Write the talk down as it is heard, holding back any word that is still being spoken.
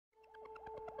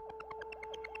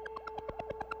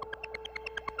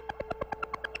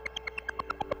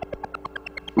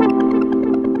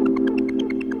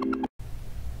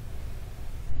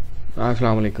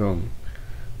Assalamu alaikum.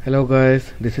 Hello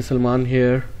guys, this is Salman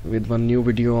here with one new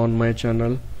video on my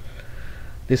channel.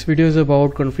 This video is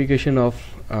about configuration of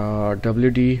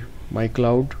WD my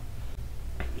cloud.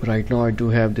 Right now I do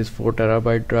have this 4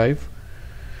 terabyte drive.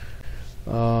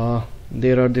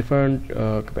 There are different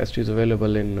capacities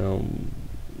available in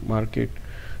market,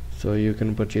 so you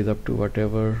can purchase up to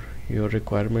whatever your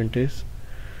requirement is.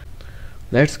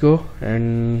 Let's go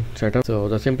and set up. So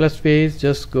the simplest way is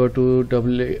just go to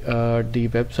the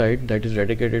website that is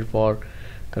dedicated for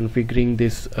configuring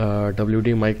this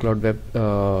WD mycloud web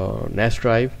NAS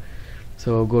drive.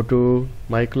 So go to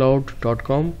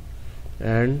mycloud.com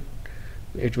and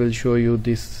it will show you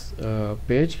this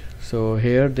page. So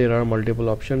here there are multiple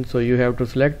options, so you have to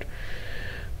select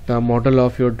the model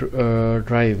of your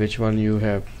drive, which one you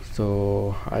have.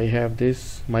 So I have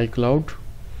this mycloud.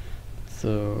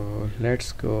 So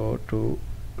let's go to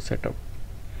setup.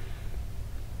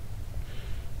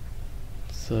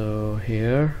 So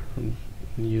here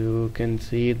you can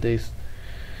see this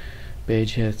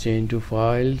page has changed to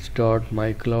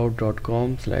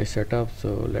files.mycloud.com/setup.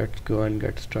 so let's go and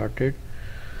get started.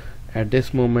 At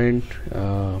this moment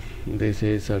this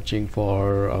is searching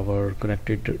for our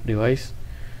connected device,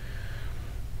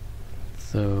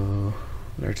 so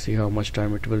let's see how much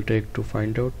time it will take to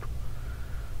find out.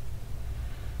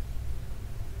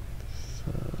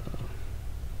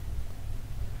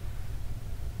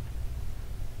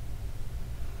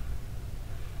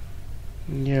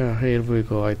 Yeah, here we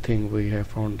go. I think we have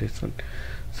found this one.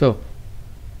 So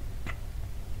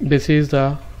this is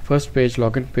the first page,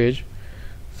 login page.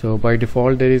 So by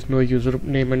default there is no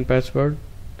username and password,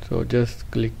 so just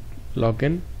click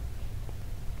login.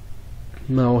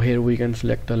 Now here we can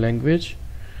select the language,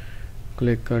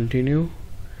 click continue.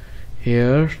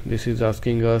 Here this is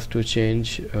asking us to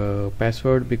change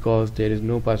password because there is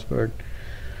no password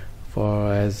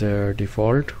for as a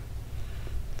default,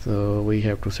 so we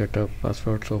have to set up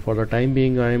password. So for the time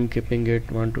being I am keeping it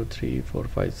 1 2 3 4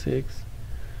 5 6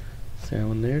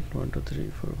 7 8 1 2 3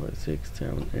 4 5 6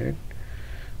 7 8.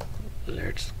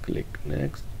 Let's click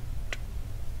next.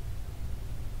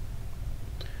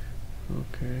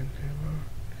 Okay,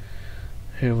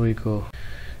 here we go.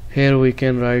 Here we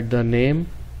can write the name,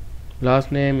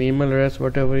 last name, email address,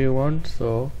 whatever you want.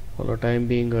 So for the time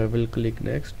being I will click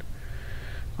next.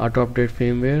 Auto update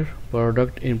firmware,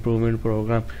 product improvement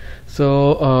program.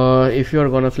 So if you are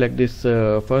gonna select this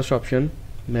first option,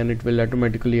 then it will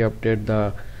automatically update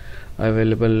the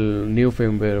available new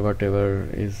firmware whatever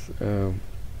is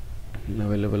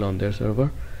available on their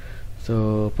server.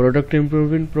 So product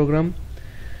improvement program,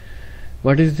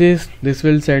 what is this? This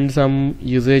will send some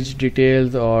usage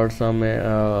details or some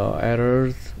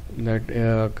errors that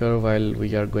occur while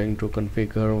we are going to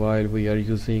configure, while we are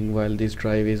using, while this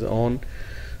drive is on.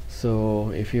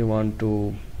 So if you want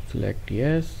to select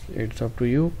yes, it's up to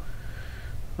you.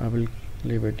 I will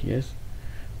leave it yes.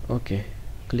 Okay,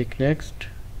 click next,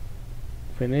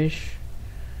 finish,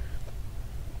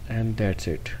 and that's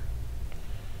it.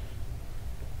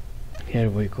 Here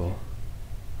we go.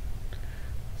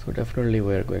 So definitely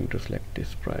we are going to select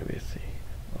this privacy.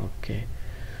 Okay,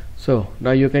 so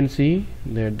now you can see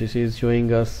that this is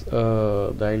showing us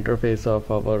the interface of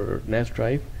our NAS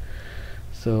drive.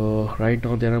 So right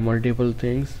now there are multiple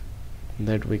things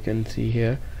that we can see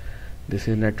here. This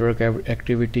is network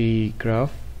activity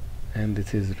graph, and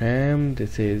this is RAM,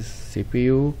 this is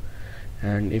CPU,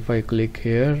 and if I click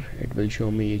here it will show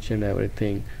me each and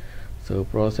everything. So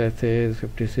processes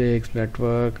 56,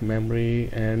 network, memory,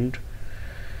 and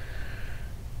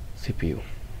CPU.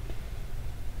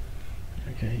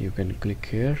 Okay, you can click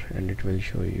here and it will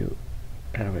show you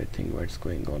everything what's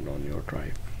going on your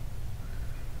drive.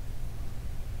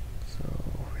 So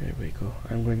here we go.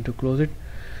 I'm going to close it.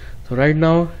 So right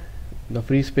now the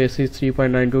free space is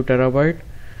 3.92 terabyte.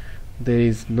 There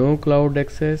is no cloud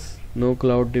access, no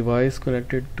cloud device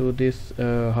connected to this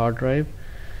hard drive.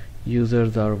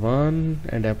 Users are 1,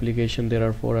 and application, there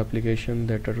are 4 applications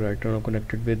that are right now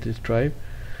connected with this drive.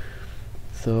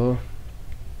 So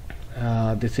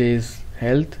this is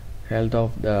health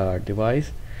of the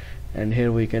device, and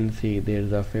here we can see there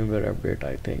is a firmware update,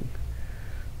 I think.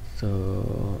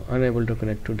 So unable to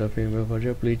connect to the firmware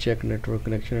version, please check network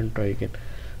connection and try again.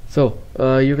 So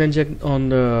you can check on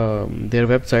their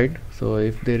website. So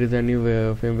if there is any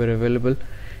firmware available,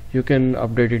 you can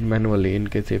update it manually in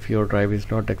case if your drive is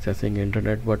not accessing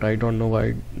internet. But I don't know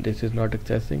why this is not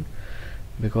accessing,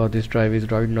 because this drive is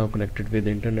right now connected with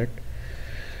internet.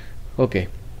 Okay,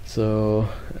 so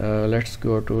let's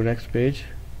go to next page.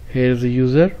 Here is the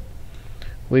user.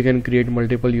 We can create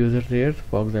multiple users here.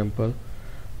 For example,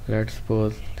 let's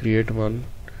suppose create one,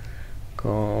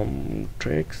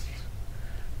 tricks.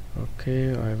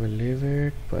 Okay, I will leave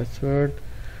it. Password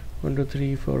 1 2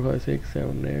 3 4 5 6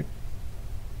 7 8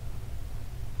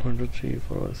 1 2 3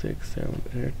 4 5 6 7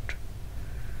 8.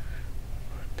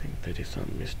 I think there is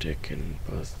some mistake in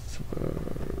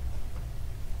password.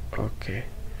 Okay,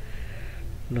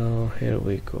 now here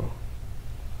we go.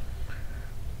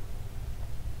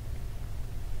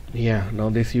 Yeah, now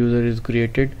this user is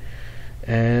created.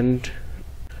 And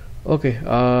okay,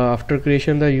 after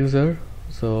creation the user,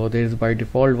 so there is by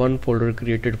default one folder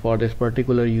created for this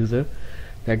particular user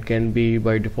that can be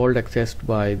by default accessed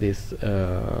by this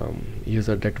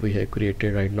user that we have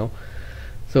created right now.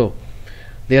 So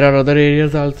there are other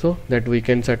areas also that we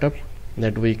can set up,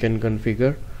 that we can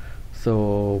configure.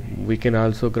 So we can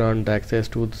also grant access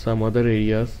to some other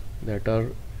areas that are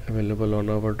available on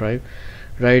our drive.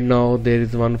 Right now there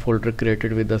is one folder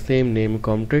created with the same name,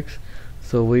 Comtrix.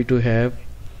 So we to have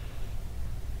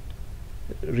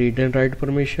read and write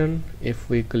permission. If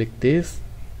we click this,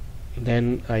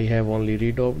 then I have only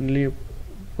read only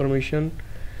permission,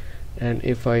 and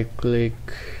if I click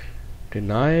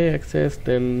deny access,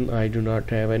 then I do not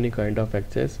have any kind of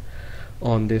access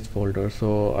on this folder.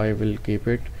 So I will keep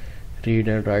it read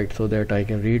and write so that I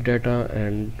can read data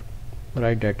and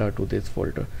write data to this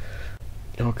folder.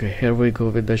 Okay, here we go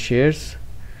with the shares.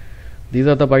 These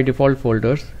are the by default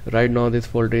folders. Right now this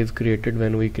folder is created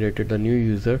when we created the new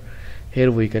user.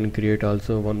 Here we can create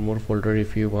also one more folder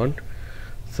if you want.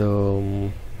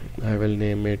 So I will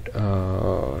name it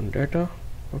data.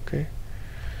 Okay,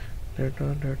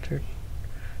 data, that's it.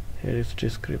 Here is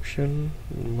description,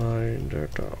 my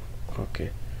data. Okay,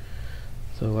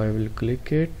 so I will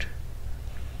click it,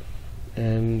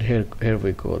 and here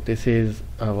we go. This is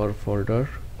our folder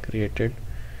created,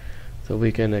 so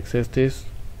we can access this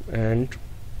and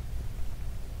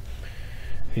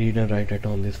read and write data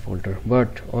on this folder,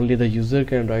 but only the user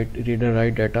can read and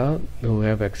write data who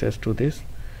have access to this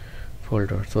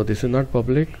folder. So this is not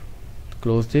public.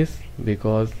 Close this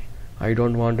because I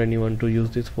don't want anyone to use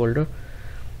this folder.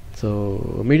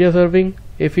 So media serving,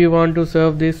 if you want to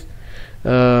serve this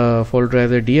folder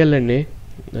as a DLNA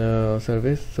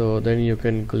service, so then you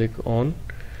can click on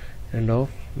and off,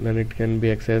 then it can be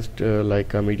accessed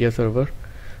like a media server.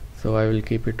 So I will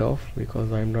keep it off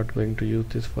because I'm not going to use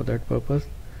this for that purpose.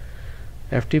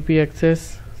 FTP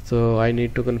access, so I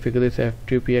need to configure this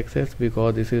FTP access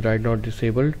because this is right now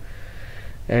disabled.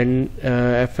 And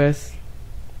FS,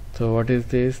 so what is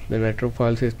this? The network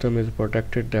file system is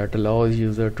protected, that allows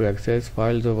user to access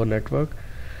files over network,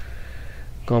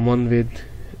 common with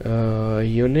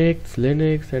Unix,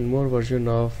 Linux and more version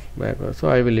of Mac. So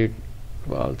I will leave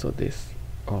also this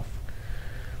off.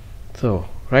 So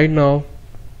right now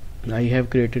I have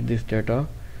created this data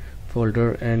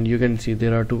folder, and you can see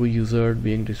there are two users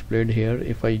being displayed here.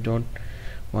 If I don't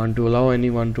want to allow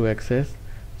anyone to access,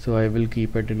 so I will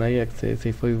keep a deny access.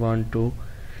 If I want to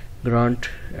grant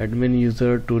admin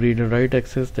user to read and write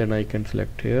access, then I can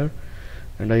select here.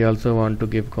 And I also want to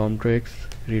give Comtrix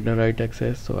read and write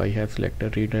access, so I have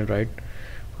selected read and write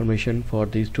permission for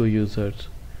these two users.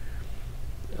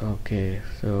 Okay,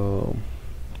 so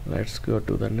let's go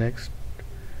to the next.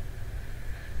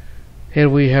 Here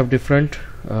we have different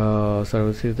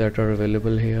services that are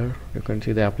available here. You can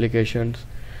see the applications.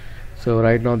 So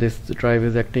right now this drive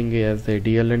is acting as a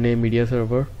DLNA media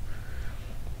server.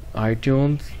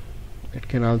 iTunes, it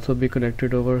can also be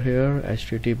connected over here.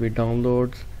 HTTP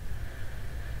downloads,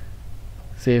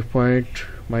 SavePoint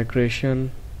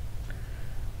migration,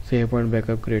 SavePoint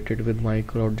backup created with my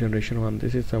cloud generation 1.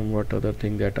 This is somewhat other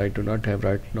thing that I do not have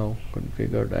right now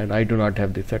configured, and I do not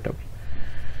have this setup.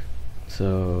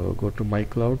 So go to my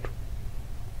cloud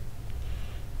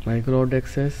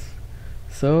access.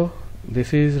 So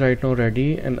this is right now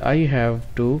ready, and I have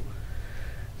to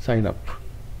sign up.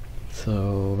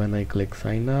 So when I click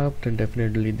sign up, then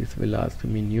definitely this will ask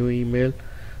me new email.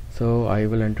 So I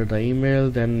will enter the email,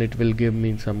 then it will give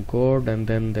me some code, and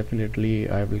then definitely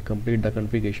I will complete the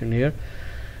configuration here.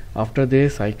 After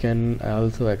this I can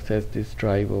also access this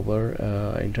drive over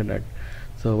internet.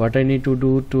 So what I need to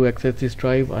do to access this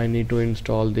drive, I need to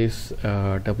install this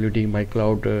WD My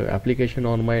Cloud application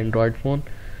on my Android phone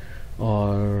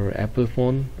or Apple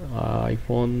phone,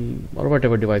 iPhone, or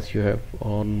whatever device you have,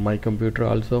 on my computer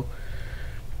also.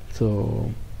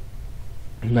 So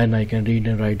then I can read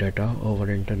and write data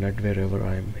over internet wherever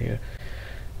I am here.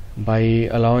 By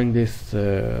allowing this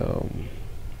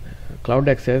cloud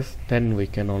access, then we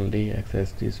can only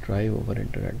access this drive over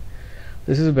internet.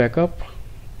 This is backup,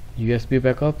 USB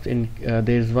backups. In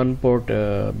there is one port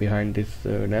behind this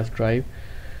NAS drive,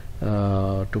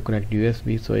 to connect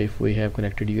USB. So if we have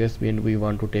connected USB and we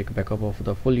want to take backup of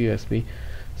the full USB,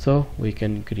 so we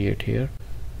can create here.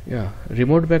 Yeah,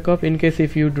 remote backup. In case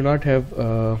if you do not have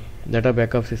data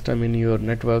backup system in your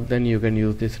network, then you can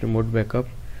use this remote backup.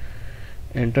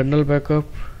 Internal backup,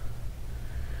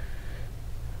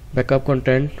 backup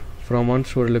content from one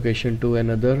storage location to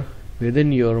another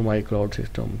within your MyCloud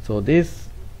system. So this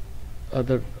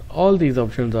all these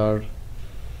options are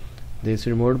this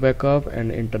remote backup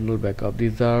and internal backup.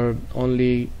 These are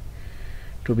only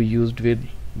to be used with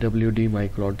WD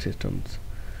MyCloud systems,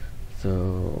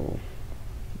 so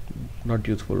not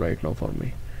useful right now for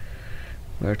me.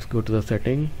 Let's go to the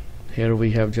setting. Here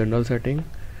we have general setting.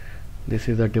 This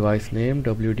is the device name,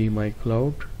 WD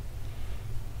MyCloud.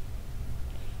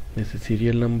 This is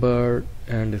serial number,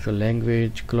 and this is a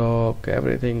language, clock,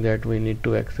 everything that we need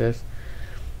to access.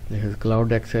 This is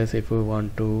cloud access, if we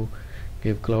want to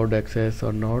give cloud access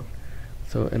or not.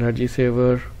 So energy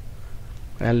saver,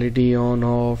 LED on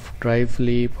off, drive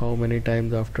sleep, how many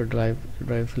times after drive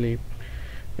sleep,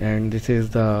 and this is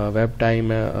the web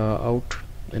time out.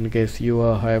 In case you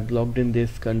have logged in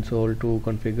this console to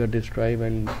configure this drive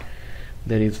and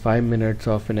there is 5 minutes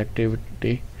of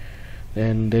inactivity,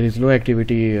 then there is no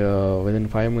activity within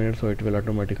 5 minutes, so it will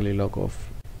automatically log off.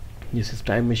 This is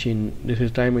time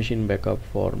machine backup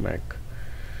for Mac.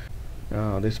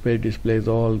 This page displays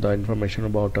all the information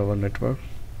about our network.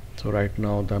 So right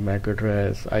now the MAC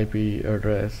address, IP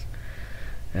address,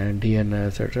 and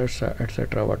DNS,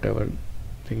 etc., whatever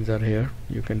things are here,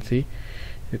 you can see.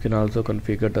 You can also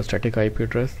configure the static IP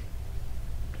address,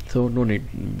 so no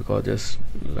need, because just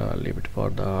leave it for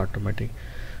the automatic.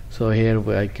 So here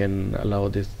I can allow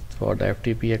this for the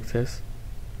FTP access,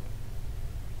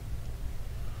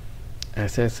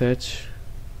 SSH.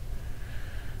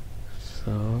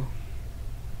 So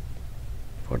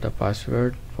for the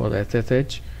password for the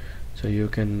SSH, so you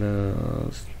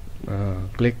can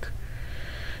click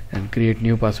and create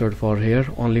new password for here,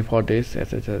 only for this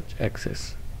SSH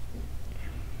access.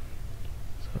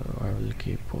 So I will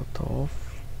keep both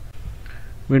off.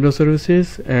 Windows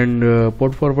services and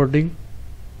port forwarding.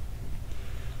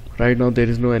 Right now there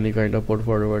is no any kind of port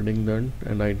forwarding done,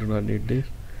 and I do not need this.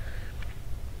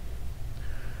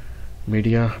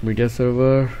 Media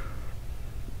server,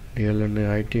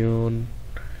 DLNA, iTunes,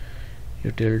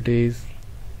 utilities.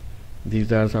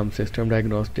 These are some system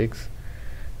diagnostics.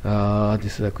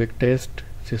 This is a quick test,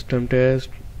 system test,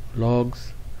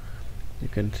 logs. You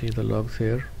can see the logs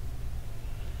here.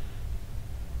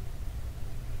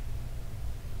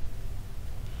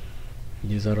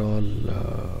 These are all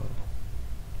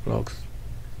logs.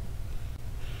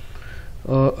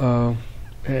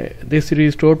 This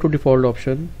restore to default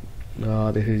option.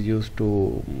 This is used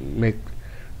to make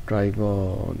drive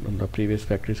on the previous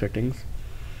factory settings.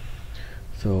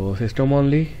 So system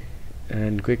only,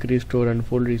 and quick restore and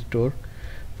full restore.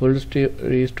 Full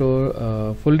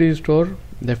restore,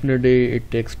 definitely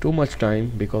it takes too much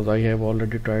time, because I have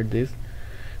already tried this.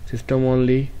 System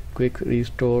only, quick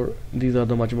restore, these are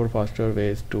the much more faster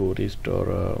ways to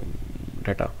restore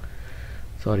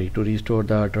to restore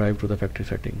the drive to the factory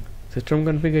setting. System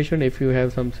configuration, if you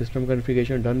have some system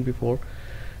configuration done before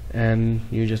and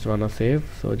you just wanna save,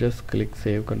 so just click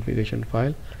save configuration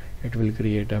file. It will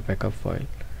create a backup file.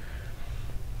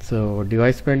 So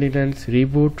device maintenance,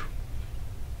 reboot.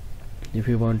 If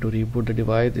you want to reboot the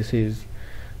device, this is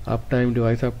uptime,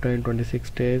 device uptime 26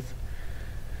 days.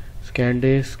 Scan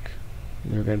disk,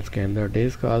 you can scan the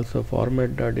disk also,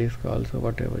 format the disk also,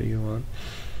 whatever you want.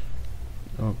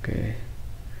 Okay,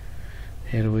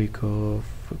 here we go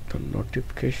for the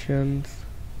notifications.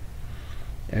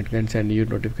 It can send you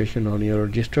notification on your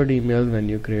registered emails when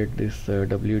you create this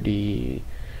WD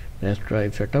NAS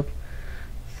drive setup,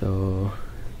 so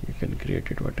you can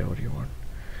create it whatever you want.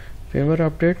 Firmware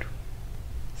update,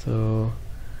 so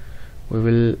we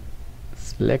will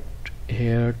select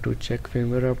here to check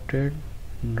firmware update.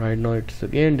 Right now it's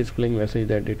again displaying message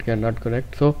that it cannot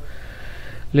connect, so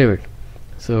leave it.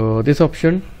 So this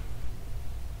option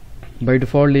by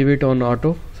default leave it on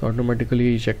auto, so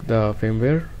automatically check the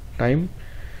firmware time.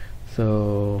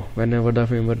 So whenever the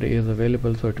firmware is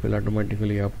available, so it will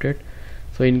automatically update.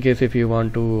 So in case if you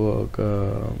want to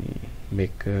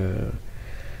make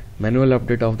manual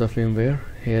update of the firmware,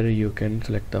 here you can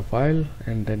select the file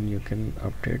and then you can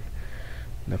update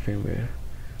the firmware.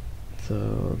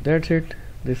 So that's it.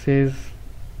 This is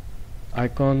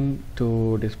icon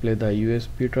to display the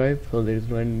USB drive, so there is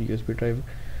no USB drive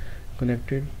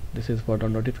connected. This is for the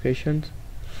notifications,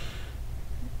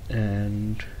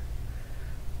 and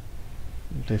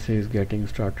this is getting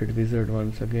started wizard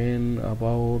once again,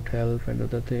 about, help and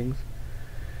other things.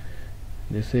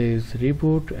 this is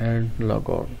reboot and log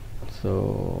on.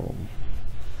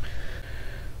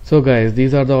 So guys,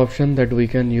 these are the options that we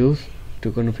can use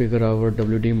to configure our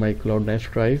WD My Cloud NAS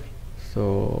drive.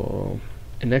 So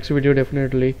in next video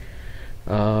definitely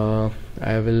I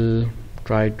will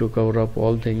try to cover up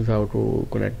all things, how to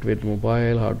connect with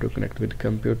mobile, how to connect with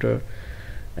computer,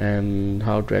 and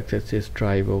how to access this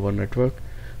drive over network.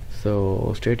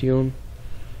 So stay tuned.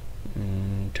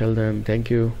 Till then, thank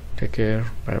you, take care,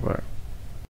 bye bye.